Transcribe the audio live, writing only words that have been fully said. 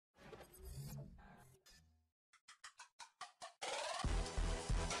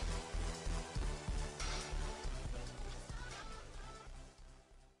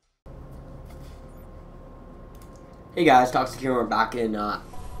Hey guys, Toxic here. We're back in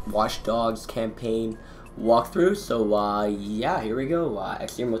Watch Dogs campaign walkthrough. So yeah, here we go.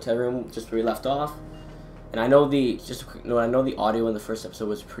 Extreme Motel Room, just where we left off. And I know the audio in the first episode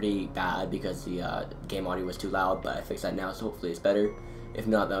was pretty bad because the game audio was too loud, but I fixed that now, so hopefully it's better. If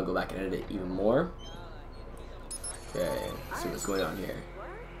not, then I'll go back and edit it even more. Okay, let's see what's going on here.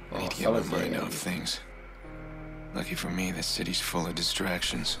 I need to get my mind off things. Lucky for me, this city's full of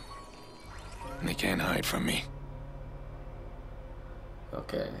distractions. And they can't hide from me.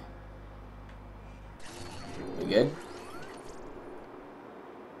 Okay. You good?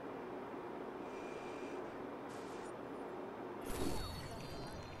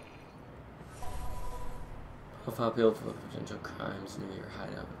 Profile appeal for potential crimes near your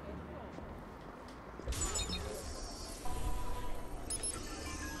hideout.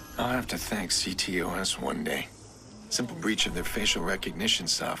 I'll have to thank CTOS one day. Simple breach of their facial recognition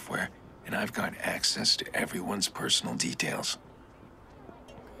software, and I've got access to everyone's personal details.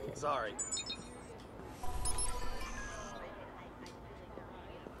 Sorry.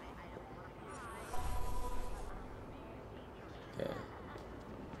 Okay.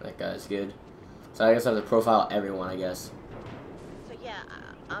 That guy's good. So I guess I have to profile everyone, I guess. So yeah,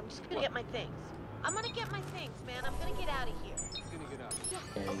 I'm just gonna get my things. I'm gonna get my things, man. I'm gonna get out of here.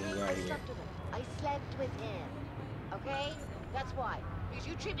 Okay, Okay, get out I of here. slept with him. I slept with him. Okay? That's why. Because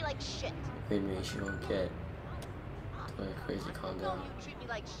you treat me like shit. Green me, she won't get. Crazy, calm No, down. you treat me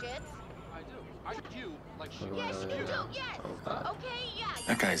like shit. I do. I treat you like shit. What Yes, do I you do do. now? Yes. Oh god. Okay, yeah.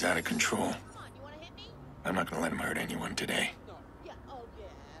 That guy's out of control. Come on, you wanna hit me? I'm not gonna let him hurt anyone today. Yeah. Oh yeah.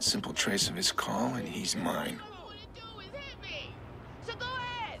 Simple trace of his call, and he's mine. All you wanna do is hit me. So go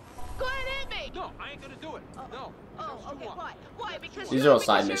ahead. Go ahead and hit me. No, I ain't gonna do it. No. Oh, okay. Why? Why? Because These you- are all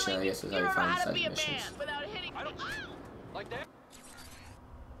side because missions, you're I guess is how you you don't know find how to side be a missions. man without hitting I me. don't like that.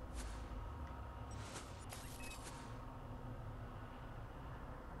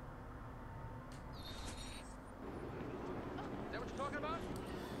 Is that what you're talking about?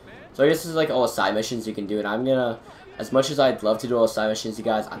 Man? So I guess this is like all side missions you can do, and I'm gonna, as much as I'd love to do all side missions, you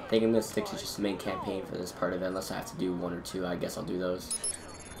guys, I think I'm gonna stick to just the main campaign for this part of it, unless I have to do one or two. I guess I'll do those.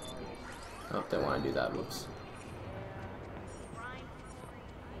 Oh, they want to do that. Whoops.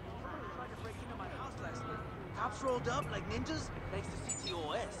 Cops rolled up like ninjas thanks to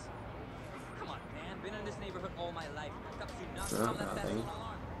CTOS. Come on, man. Been in this neighborhood all my life. Cops do not No, sound like that's an nothing.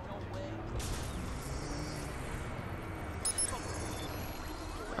 alarm. No way.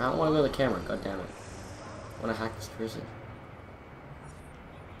 I don't want to go to the camera. God damn it. I want to hack this person.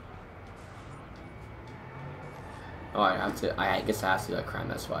 Oh, I have to. I guess I have to do that crime.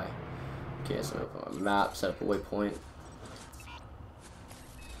 That's why. Okay, so open my map. Set up a waypoint.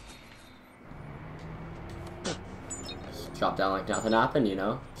 Just drop down like nothing happened. You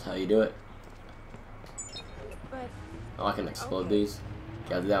know, that's how you do it. But Oh, I can explode these.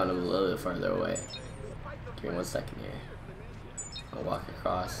 Okay, I'll do that one a little bit further away. Give me 1 second here. I'll walk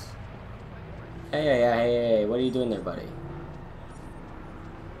across. Hey, what are you doing there, buddy?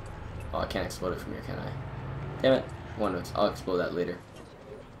 Oh, I can't explode it from here, can I? Damn it. I'll explode that later.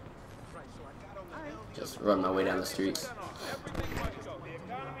 Just run my way down the streets.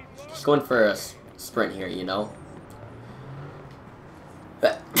 Just going for a sprint here, you know?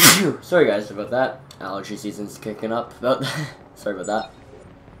 Sorry guys about that. Allergy season's kicking up. Sorry about that.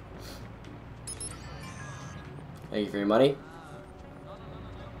 Thank you for your money.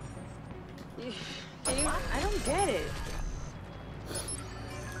 I don't get it.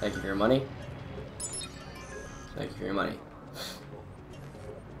 Thank you for your money. Thank you for your money.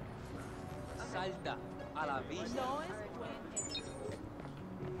 Salta a la vista.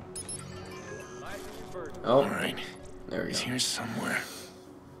 Oh, All right, there we he's go. here somewhere.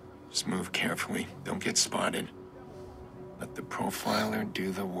 Just move carefully. Don't get spotted. Let the profiler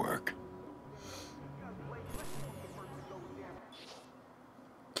do the work.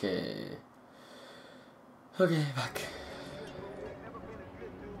 Okay. Okay, back.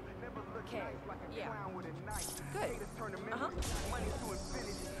 Okay. Yeah. Good. Uh-huh.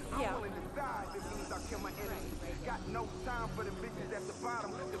 Yeah.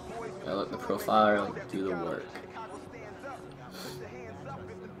 I let the profiler do the work.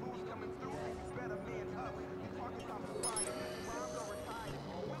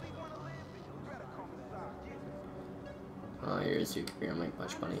 Oh, here's you can make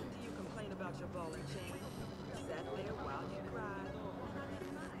much money. You complain about your ball and chain. Sat there while you cried.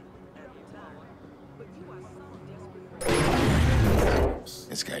 But you are so desperate.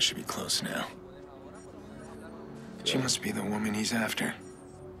 This guy should be close now. She must be the woman he's after.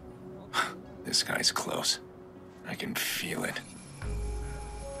 This guy's close. I can feel it.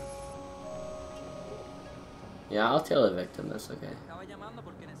 Yeah, I'll tell the victim. That's okay. Estaba llamando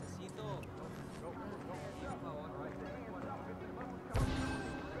porque necesito.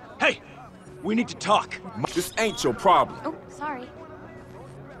 Hey! We need to talk. This ain't your problem. Oh, sorry.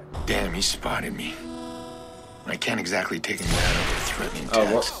 Damn, he spotted me. I can't exactly take him down over a threatening Oh,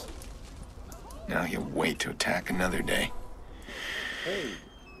 text. whoops. Now he'll wait to attack another day.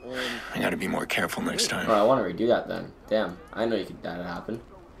 I gotta be more careful next time. Oh, I want to redo that then. Damn, I didn't know you could that happen.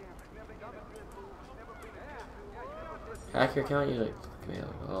 Hack your account, you like give me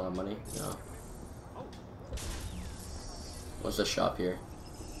a lot of money? No. What's the shop here?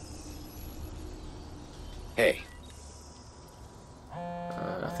 Hey,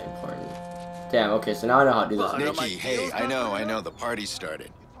 Nothing important. Damn, okay, so now I know how to do this. Nikki, hey, I know, the party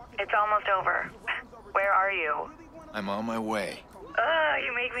started. It's almost over. Where are you? I'm on my way. Ugh,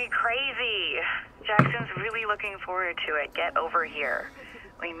 you make me crazy. Jackson's really looking forward to it. Get over here.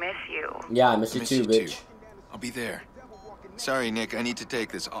 We miss you. Yeah, I miss you too, bitch. I'll be there. Sorry, Nick, I need to take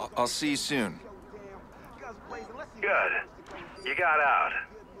this. I'll see you soon. Good. You got out.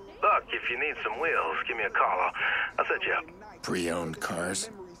 Look, if you need some wheels, give me a call. I'll set you up. Pre-owned cars?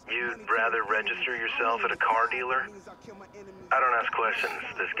 You'd rather register yourself at a car dealer? I don't ask questions.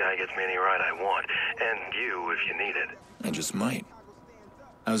 This guy gets me any ride I want. And you, if you need it. I just might.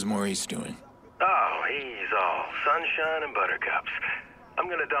 How's Maurice doing? Oh, he's all sunshine and buttercups. I'm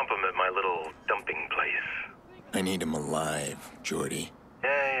gonna dump him at my little dumping place. I need him alive, Jordy.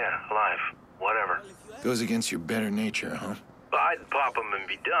 Yeah, alive. Whatever. Goes against your better nature, huh? I'd pop him and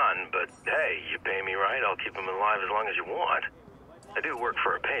be done, but hey, you pay me right, I'll keep him alive as long as you want. I do work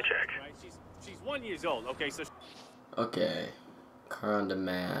for a paycheck. She's 1 year old, okay, so... Okay. Car on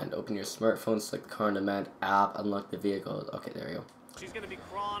demand. Open your smartphone, select the car on demand app, unlock the vehicle. Okay, there we go. She's gonna be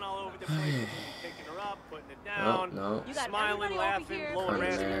crawling all over the place, picking her up, putting it down, No. smiling, laughing, blowing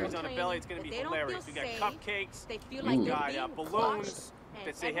raspberries on her belly. It's gonna be hilarious. We got cupcakes, we got balloons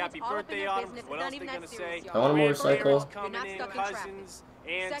that say happy birthday on them. What else they gonna say? I want a motorcycle. Coming in, cousins,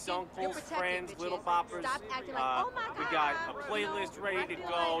 aunts, uncles, friends, little poppers. We got a playlist ready to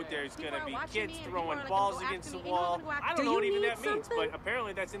go. There's gonna be kids throwing balls against the wall. I don't know what even that means, but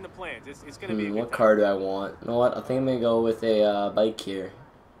apparently that's in the plans. It's gonna be a good What time. car do I want? You know what? I think I'm gonna go with a bike here.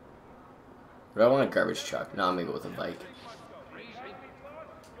 Or do I want a garbage truck? No, I'm gonna go with a bike.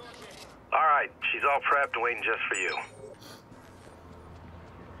 Alright, she's all prepped and waiting just for you.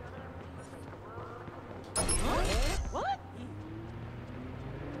 What?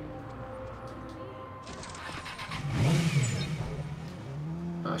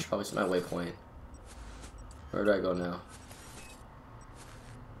 Oh, I should probably set my waypoint. Where do I go now?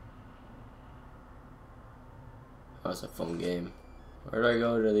 Oh, it's a phone game. Where do I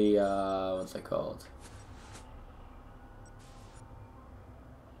go to the, what's it called?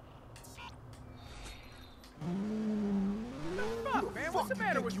 Man, what's the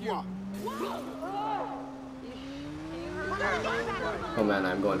matter with you? Oh man,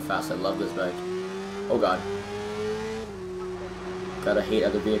 I'm going fast. I love this bike. Oh god. Gotta hate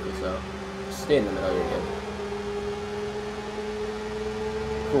other vehicles though. Stay in the middle, you're good.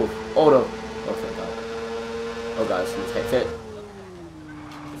 Cool. Oh no. Oh thank god. Oh god, this one's tight fit.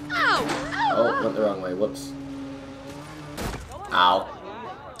 Oh, went the wrong way. Whoops. Ow.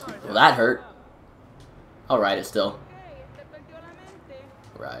 Well, that hurt. I'll ride it still.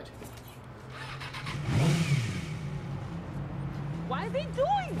 Ride. Why are they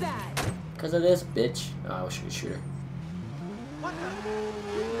doing that? Because of this, bitch. Oh, I wish I could shoot her.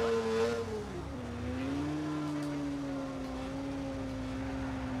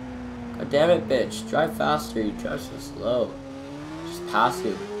 God damn it, bitch. Drive faster. You drive so slow. Just pass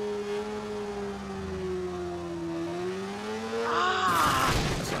you.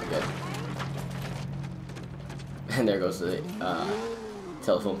 That's not good. And there goes the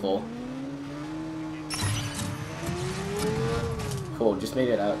telephone pole. Cool, just made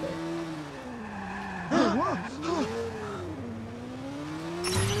it out there.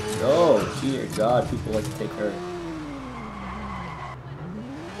 Oh, dear God, people like to take her.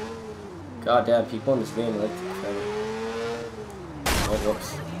 God damn, people in this game like to take her. Oh,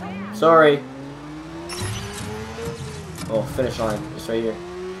 whoops. Sorry. Oh, finish line. It's right here.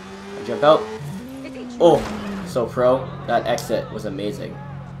 I jump out. Oh, so pro. That exit was amazing.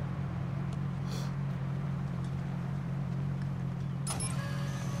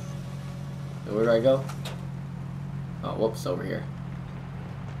 And where do I go? Oh, whoops, over here.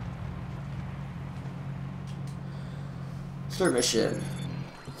 Third mission.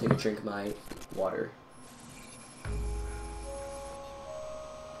 Take a drink of my water.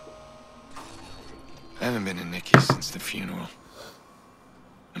 I haven't been in Nikki since the funeral.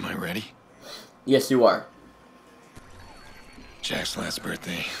 Am I ready? Yes, you are. Jack's last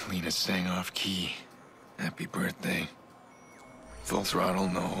birthday, Lena sang off key. Happy birthday. Full throttle,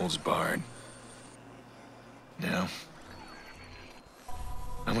 no holds barred. Now,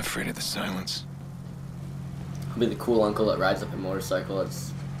 I'm afraid of the silence. I'll be the cool uncle that rides up a motorcycle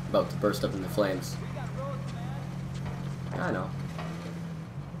that's about to burst up into flames. I know.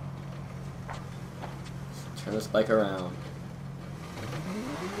 Let's turn this bike around.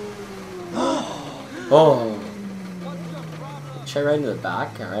 Oh! Should I ride into the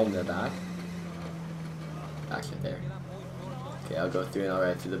back? Can I ride into the back? Back's right there. Okay, I'll go through and I'll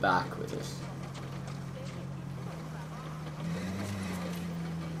ride through the back with this.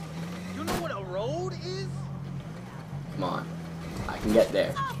 You know what a road is? Come on. I can get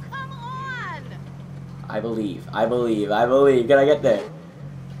there. Oh, come on! I believe. I believe. I believe. Can I get there?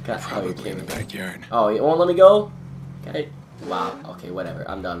 Can I, oh, you Probably in the backyard. Oh, you won't let me go? Can I? Wow. Okay, whatever.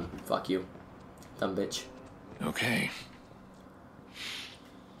 I'm done. Fuck you. Dumb bitch. Okay.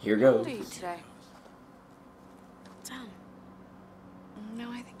 Here How old goes. are you today? 10.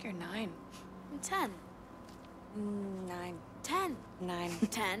 No, I think you're 9. I'm 10. 9. 10. 9.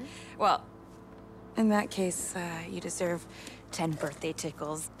 10. Well, in that case, you deserve 10 birthday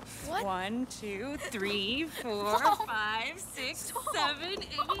tickles. What? 1, 2, 3, 4, 5, 6, 7,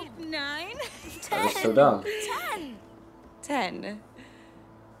 8, 9, 10. That was so dumb. 10. 10.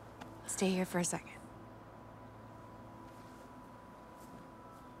 Stay here for a second.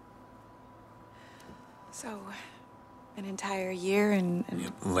 So, an entire year and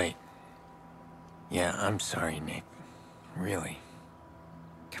Late. Yeah, I'm sorry, Nate. Really.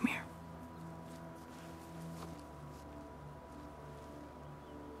 Come here.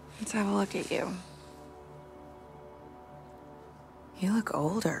 Let's have a look at you. You look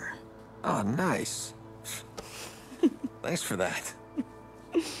older. Oh, nice. Thanks for that.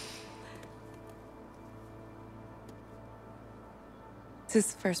 It's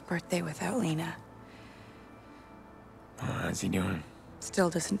his first birthday without Lena. How's he doing?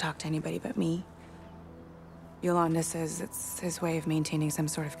 Still doesn't talk to anybody but me. Yolanda says it's his way of maintaining some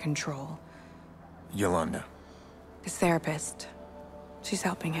sort of control. Yolanda. His therapist. She's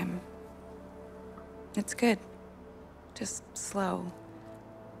helping him. It's good. Just slow.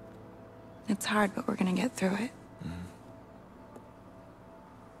 It's hard, but we're gonna get through it.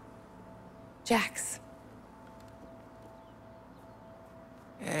 Jax.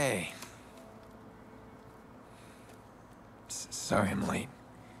 Hey. Sorry I'm late.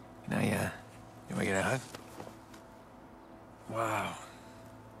 Can I get a hug? Wow.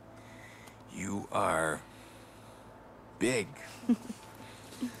 You are big.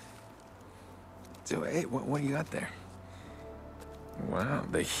 So, hey, what do you got there? Wow,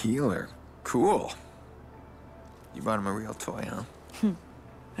 the healer. Cool. You brought him a real toy, huh? Why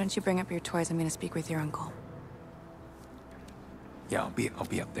don't you bring up your toys? I'm gonna speak with your uncle. Yeah, I'll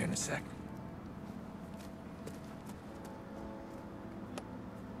be up there in a sec.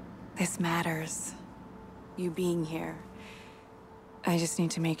 This matters. You being here. I just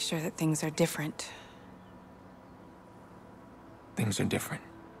need to make sure that things are different. Things are different.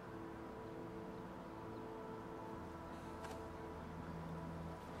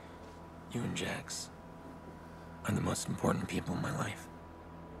 You and Jax are the most important people in my life.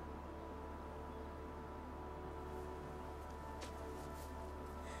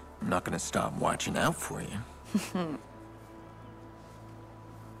 I'm not gonna stop watching out for you.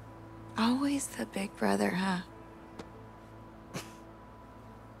 Always the big brother, huh?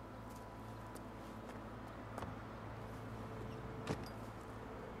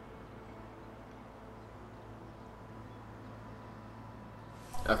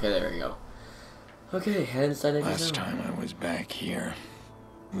 Okay, there we go. Okay, head inside the Last time I was back here,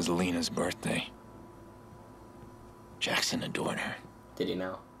 it was Lena's birthday. Jackson adored her. Did he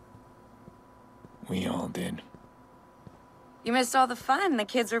now? We all did. You missed all the fun. The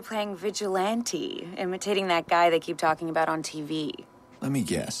kids were playing vigilante, imitating that guy they keep talking about on TV. Let me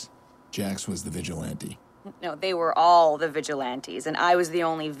guess. Jax was the vigilante. No, they were all the vigilantes, and I was the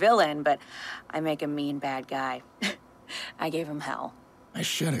only villain, but I make a mean bad guy. I gave him hell. I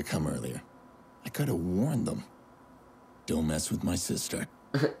should have come earlier. I could have warned them. Don't mess with my sister.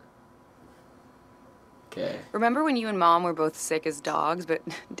 Okay. Remember when you and Mom were both sick as dogs, but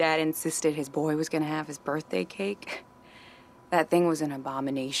Dad insisted his boy was gonna have his birthday cake? That thing was an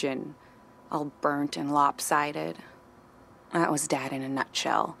abomination. All burnt and lopsided. That was Dad in a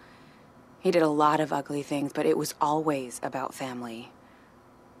nutshell. He did a lot of ugly things, but it was always about family.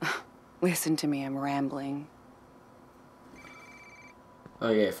 Listen to me, I'm rambling.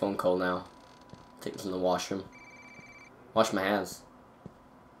 Okay, phone call now. Take this in the washroom. Wash my hands.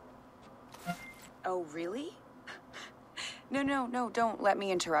 Oh, really? No, don't let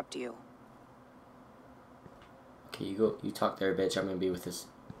me interrupt you. Okay, you go. You talk there, bitch. I'm gonna be with this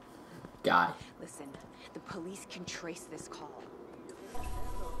guy. Listen, the police can trace this call.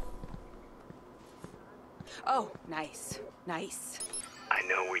 Oh, nice. I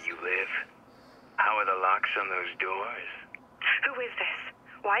know where you live. How are the locks on those doors? Who is this?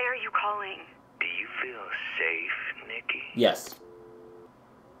 Why are you calling? Do you feel safe, Nikki? Yes.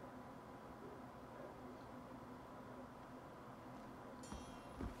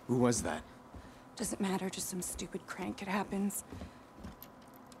 Who was that? Doesn't matter, just some stupid crank. It happens.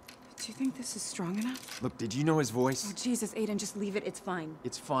 Do you think this is strong enough? Look, did you know his voice? Oh, Jesus, Aiden, just leave it. It's fine.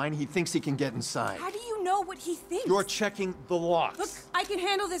 It's fine. He thinks he can get inside. How do you know what he thinks? You're checking the locks. Look, I can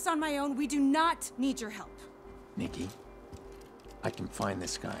handle this on my own. We do not need your help. Nikki, I can find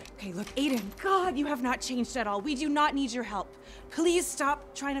this guy. Okay, look, Aiden, God, you have not changed at all. We do not need your help. Please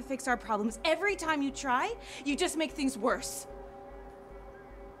stop trying to fix our problems. Every time you try, you just make things worse.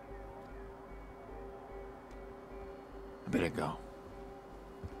 I better go.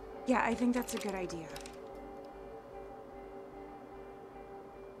 Yeah, I think that's a good idea.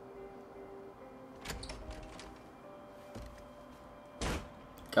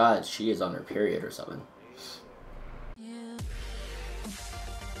 God, she is on her period or something.